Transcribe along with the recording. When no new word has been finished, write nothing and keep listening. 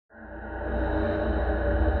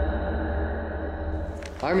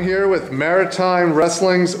I'm here with Maritime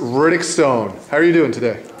Wrestling's Riddick Stone. How are you doing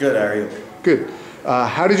today? Good, how are you? Good.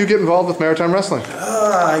 How did you get involved with Maritime Wrestling?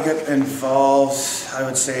 I got involved, I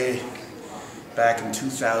would say, back in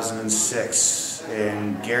 2006.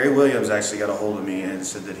 And Gary Williams actually got a hold of me and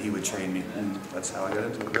said that he would train me. And that's how I got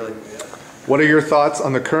into it, really. What are your thoughts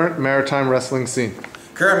on the current Maritime Wrestling scene?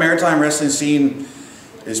 Current Maritime Wrestling scene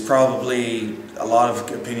is probably, a lot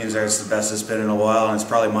of opinions are it's the best it's been in a while, and it's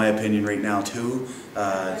probably my opinion right now too.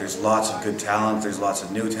 There's lots of good talent, there's lots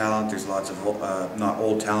of new talent, there's lots of, not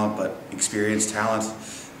old talent, but experienced talent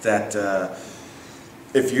that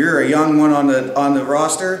if you're a young one on the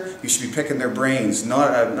roster, you should be picking their brains.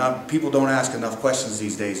 People don't ask enough questions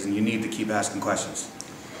these days, and you need to keep asking questions.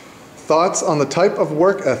 Thoughts on the type of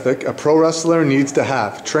work ethic a pro wrestler needs to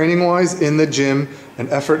have, training-wise, in the gym, and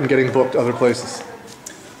effort in getting booked other places?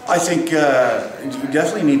 I think you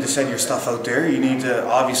definitely need to send your stuff out there. You need to,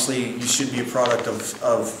 obviously, you should be a product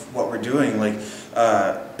of what we're doing. Like,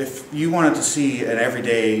 if you wanted to see an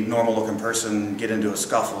everyday, normal-looking person get into a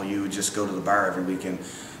scuffle, you would just go to the bar every weekend.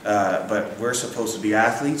 But we're supposed to be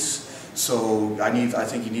athletes, so I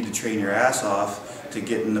think you need to train your ass off to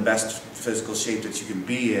get in the best physical shape that you can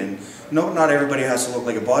be in. No, not everybody has to look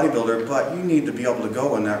like a bodybuilder, but you need to be able to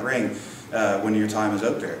go in that ring when your time is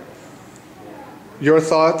out there. Your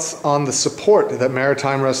thoughts on the support that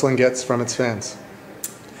Maritime Wrestling gets from its fans?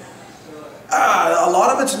 A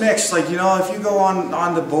lot of it's mixed. Like, you know, if you go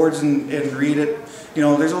on the boards and read it, you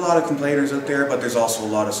know, there's a lot of complainers out there, but there's also a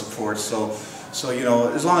lot of support. So you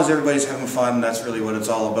know, as long as everybody's having fun, that's really what it's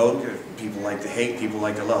all about. People like to hate, people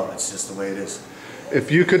like to love. It's just the way it is.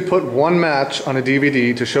 If you could put one match on a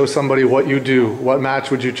DVD to show somebody what you do, what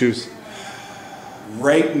match would you choose?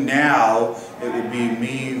 Right now, it would be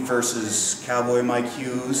me versus Cowboy Mike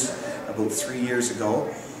Hughes about 3 years ago.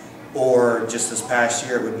 Or just this past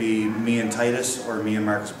year, it would be me and Titus or me and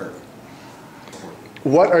Marcus Burke.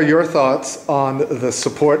 What are your thoughts on the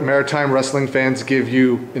support Maritime Wrestling fans give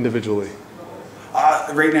you individually?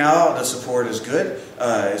 Right now, the support is good.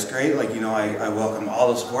 It's great. Like, you know, I welcome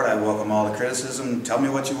all the support. I welcome all the criticism. Tell me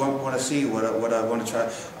what you want to see, what I want to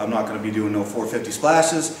try. I'm not going to be doing no 450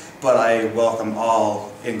 splashes, but I welcome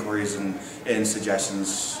all inquiries and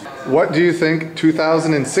suggestions. What do you think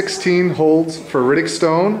 2016 holds for Riddick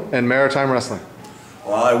Stone and Maritime Wrestling?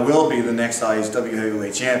 Well, I will be the next ISW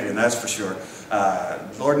heavyweight champion, that's for sure.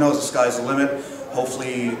 Lord knows the sky's the limit.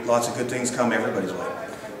 Hopefully, lots of good things come everybody's way.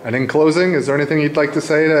 And in closing, is there anything you'd like to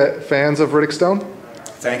say to fans of Riddick Stone?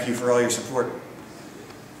 Thank you for all your support.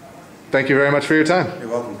 Thank you very much for your time. You're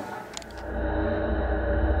welcome.